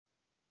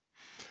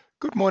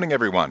Good morning,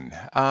 everyone.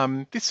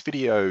 This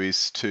video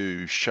is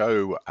to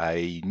show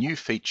a new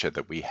feature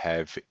that we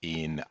have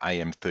in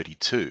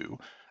AM32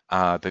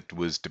 that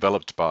was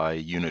developed by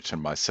Unit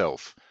and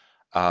myself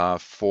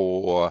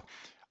for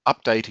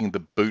updating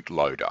the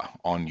bootloader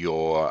on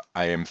your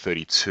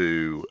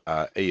AM32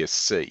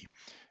 ESC.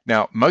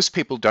 Now, most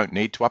people don't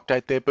need to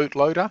update their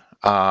bootloader,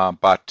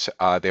 but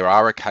there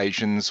are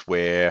occasions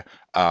where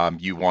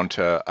you want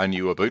a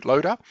newer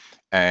bootloader,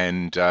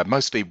 and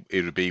mostly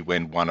it'll be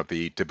when one of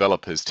the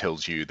developers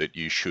tells you that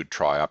you should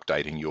try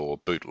updating your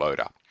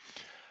bootloader.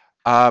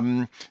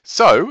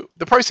 So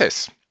the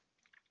process.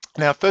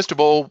 Now, first of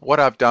all, what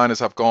I've done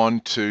is I've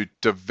gone to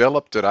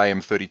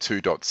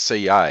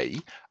develop.am32.ca.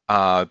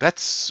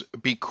 That's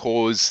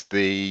because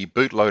the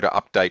bootloader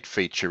update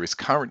feature is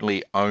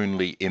currently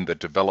only in the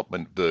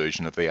development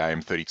version of the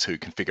AM32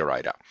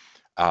 configurator.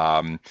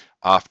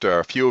 After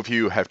a few of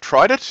you have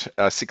tried it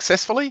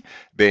successfully,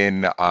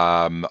 then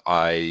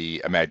I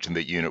imagine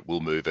that Unit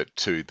will move it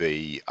to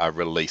the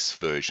release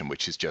version,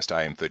 which is just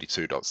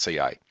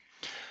am32.ca.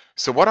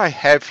 So what I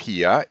have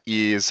here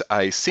is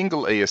a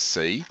single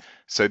ESC.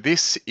 So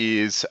this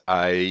is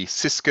a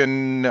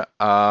Syskin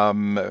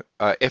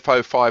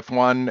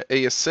F051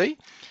 ESC,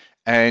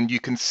 and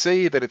you can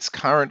see that it's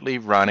currently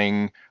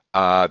running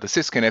the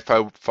Syskin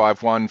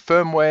F051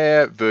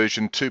 firmware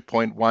version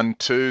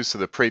 2.12, so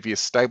the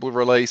previous stable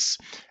release,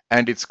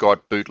 and it's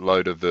got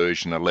bootloader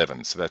version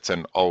 11, so that's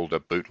an older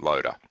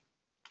bootloader.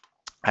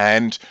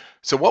 And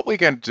so what we're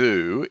going to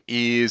do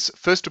is,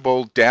 first of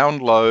all,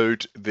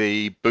 download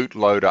the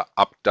bootloader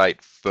update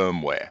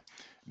firmware.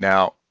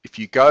 Now, if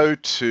you go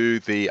to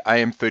the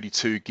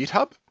AM32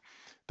 GitHub,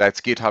 that's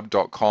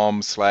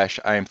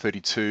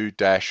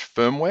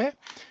github.com/am32-firmware,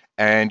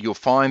 and you'll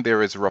find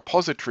there is a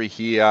repository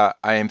here,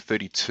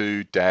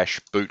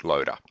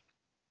 am32-bootloader.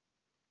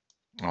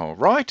 All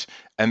right,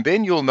 and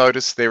then you'll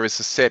notice there is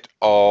a set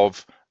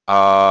of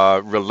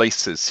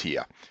releases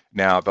here.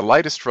 Now, the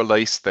latest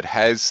release that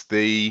has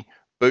the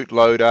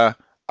bootloader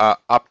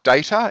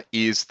updater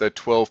is the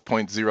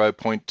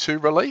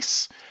 12.0.2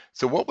 release.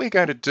 So what we're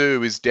going to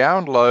do is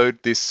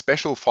download this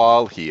special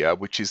file here,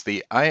 which is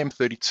the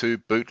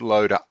AM32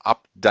 bootloader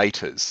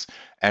updaters.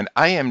 And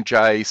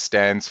AMJ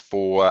stands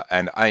for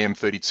an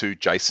AM32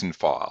 JSON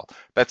file.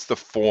 That's the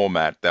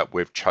format that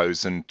we've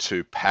chosen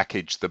to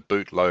package the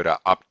bootloader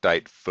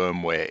update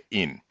firmware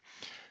in.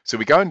 So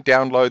we go and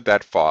download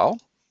that file.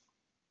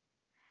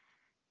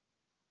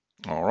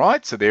 All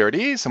right, so there it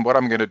is. And what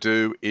I'm going to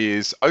do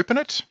is open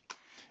it.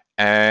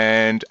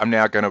 And I'm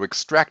now going to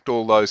extract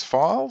all those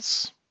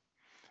files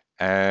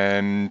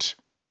and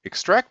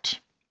extract.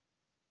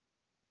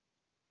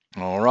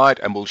 All right,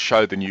 and we'll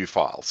show the new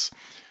files.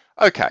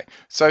 Okay,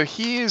 so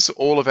here's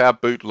all of our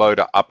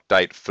bootloader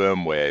update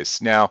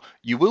firmwares. Now,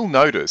 you will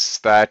notice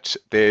that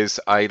there's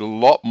a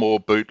lot more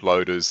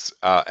bootloaders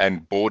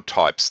and board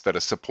types that are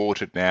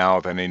supported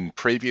now than in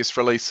previous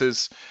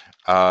releases.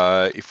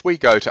 If we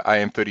go to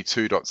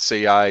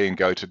am32.ca and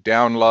go to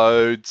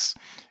downloads,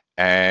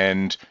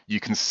 and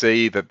you can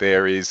see that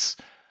there is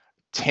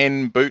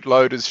 10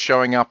 bootloaders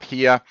showing up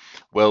here.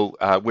 Well,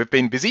 we've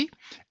been busy,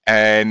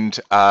 and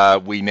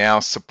we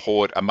now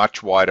support a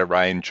much wider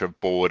range of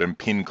board and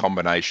pin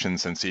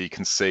combinations, and so you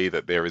can see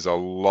that there is a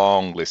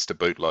long list of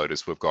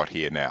bootloaders we've got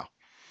here now.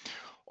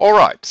 All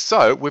right,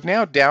 so we've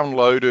now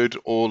downloaded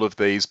all of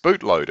these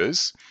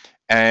bootloaders,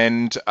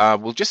 and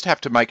we'll just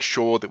have to make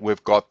sure that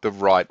we've got the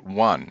right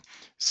one.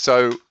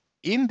 So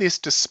in this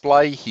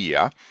display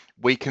here,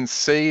 we can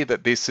see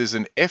that this is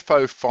an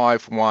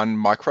F051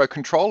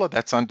 microcontroller.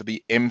 That's under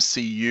the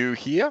MCU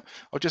here.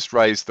 I'll just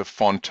raise the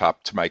font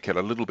up to make it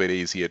a little bit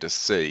easier to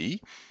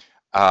see.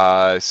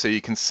 So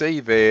you can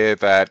see there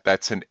that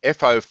that's an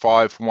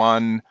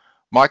F051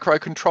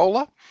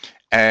 microcontroller,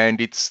 and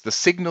it's the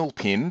signal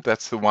pin,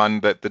 that's the one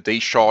that the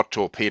D-SHOT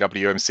or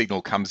PWM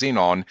signal comes in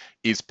on,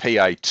 is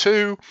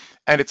PA2,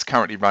 and it's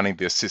currently running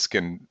the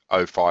Syskin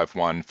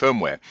 051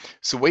 firmware.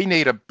 So we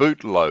need a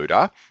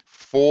bootloader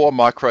for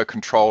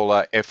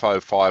microcontroller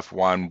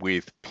F051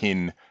 with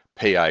pin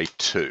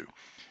PA2.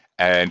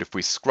 And if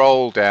we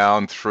scroll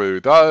down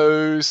through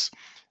those,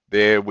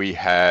 there we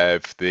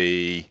have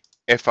the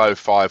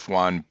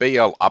F051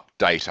 BL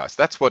updater. So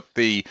that's what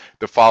the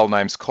file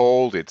name's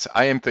called. It's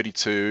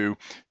AM32,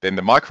 then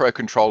the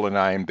microcontroller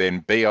name,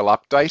 then BL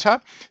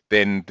updater,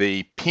 then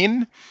the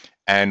pin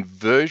and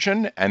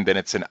version, and then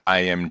it's an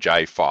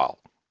AMJ file.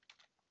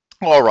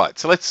 All right,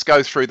 so let's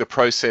go through the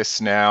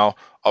process now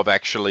of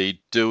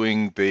actually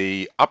doing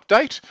the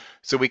update.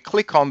 So we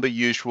click on the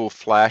usual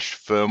flash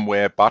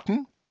firmware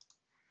button,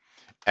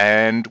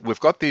 and we've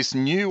got this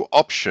new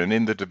option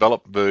in the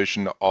developed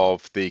version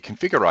of the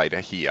configurator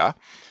here.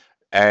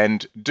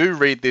 And do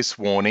read this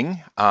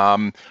warning.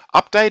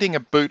 Updating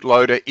a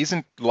bootloader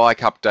isn't like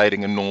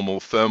updating a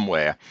normal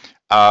firmware.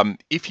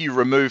 If you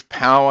remove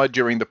power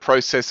during the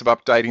process of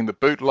updating the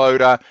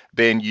bootloader,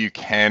 then you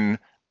can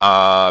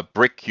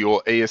brick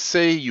your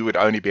ESC. You would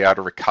only be able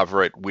to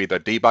recover it with a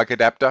debug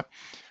adapter.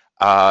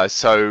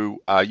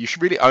 So you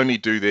should really only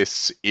do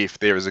this if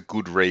there is a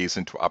good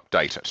reason to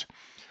update it.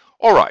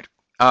 All right,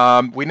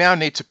 we now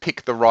need to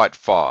pick the right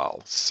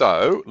file.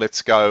 So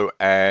let's go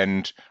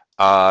and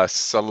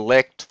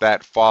select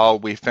that file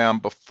we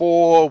found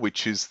before,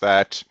 which is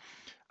that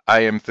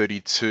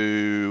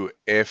AM32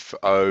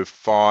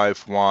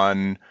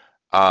 F051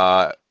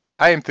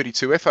 AM32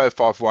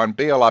 F051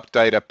 BL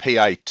Updater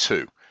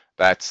PA2.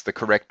 That's the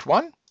correct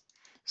one.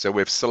 So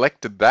we've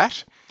selected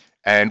that,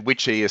 and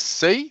which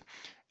ESC,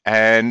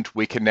 and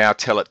we can now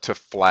tell it to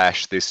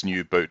flash this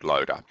new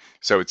bootloader.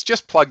 So it's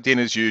just plugged in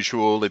as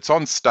usual. It's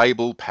on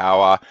stable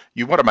power.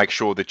 You want to make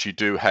sure that you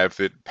do have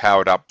it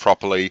powered up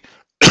properly.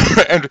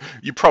 And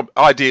you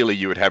ideally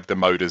you would have the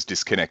motors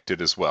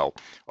disconnected as well,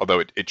 although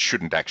it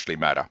shouldn't actually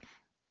matter.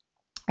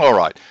 All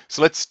right,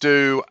 so let's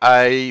do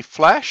a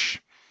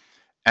flash.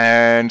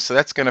 And so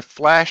that's going to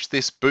flash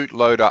this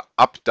bootloader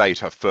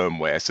updater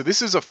firmware. So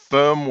this is a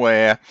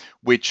firmware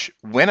which,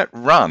 when it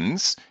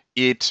runs,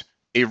 it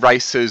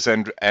erases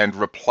and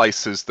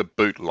replaces the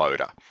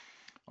bootloader.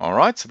 All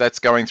right, so that's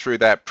going through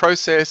that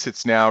process.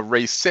 It's now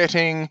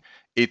resetting.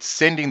 It's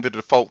sending the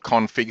default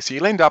config. So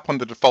you'll end up on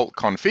the default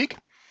config.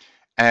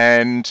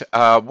 And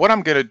what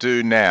I'm going to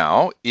do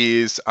now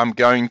is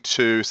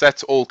so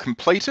that's all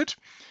completed.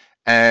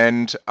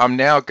 And I'm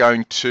now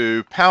going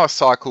to power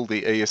cycle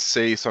the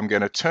ESC, so I'm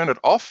going to turn it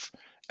off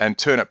and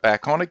turn it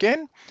back on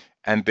again.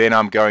 And then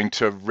I'm going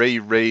to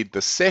reread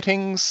the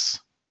settings.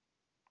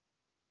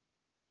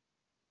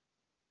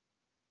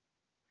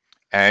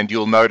 And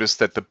you'll notice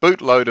that the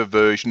bootloader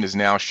version is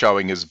now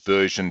showing as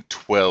version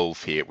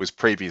 12 here. It was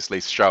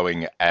previously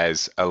showing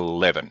as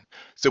 11.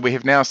 So we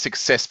have now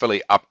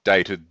successfully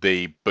updated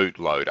the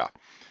bootloader.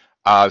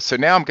 So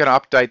now I'm going to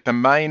update the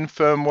main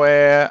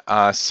firmware.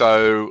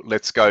 So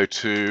let's go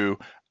to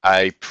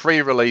a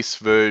pre-release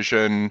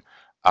version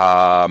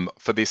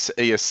for this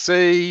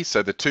ESC,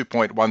 so the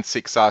 2.16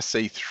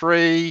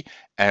 RC3,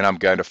 and I'm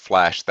going to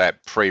flash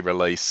that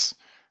pre-release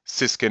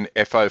Syskin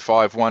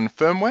F051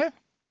 firmware.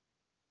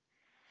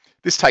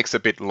 This takes a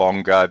bit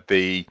longer.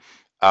 The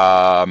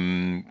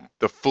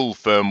full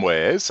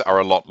firmwares are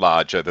a lot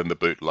larger than the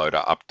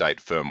bootloader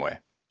update firmware.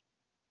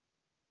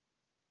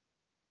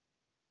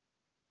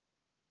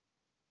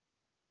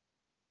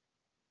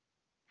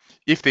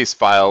 If this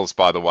fails,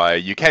 by the way,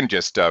 you can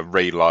just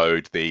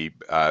reload the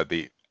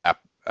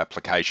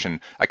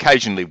application.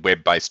 Occasionally,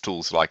 web-based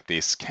tools like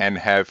this can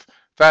have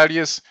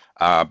failures,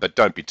 but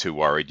don't be too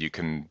worried. You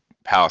can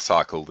power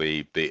cycle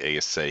the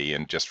ESC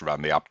and just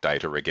run the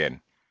updater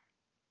again.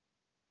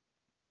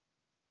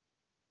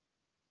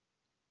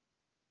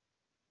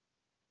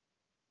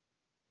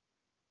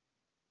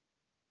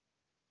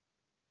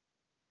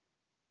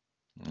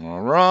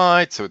 All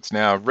right, so it's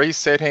now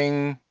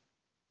resetting.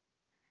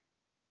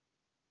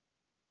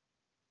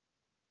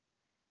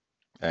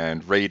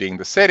 And reading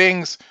the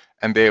settings,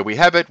 and there we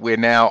have it. We're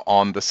now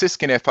on the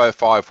Syskin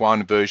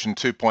F051 version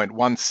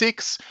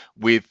 2.16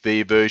 with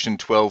the version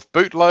 12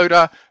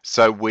 bootloader,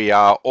 so we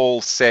are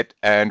all set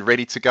and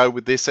ready to go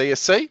with this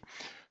ESC.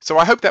 So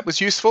I hope that was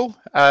useful.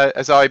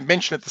 As I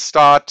mentioned at the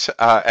start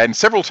and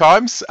several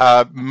times,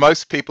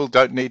 most people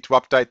don't need to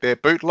update their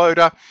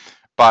bootloader,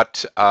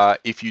 but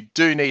if you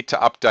do need to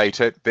update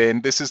it,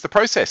 then this is the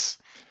process.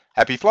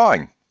 Happy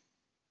flying.